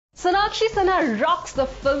Sonakshi Sinha rocks the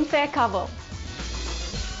Filmfare cover.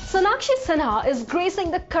 Sonakshi Sinha is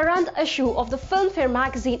gracing the current issue of the Filmfare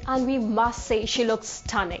magazine, and we must say she looks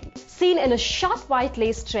stunning. Seen in a short white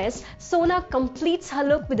lace dress, Sona completes her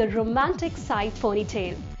look with a romantic side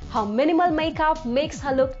ponytail. Her minimal makeup makes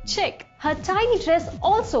her look chic. Her tiny dress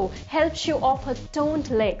also helps show off her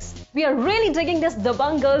toned legs. We are really digging this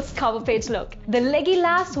Dabangg girl's cover page look. The leggy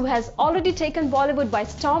lass, who has already taken Bollywood by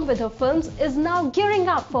storm with her films, is now gearing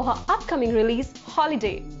up for her upcoming release,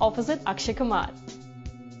 Holiday, opposite Akshay Kumar.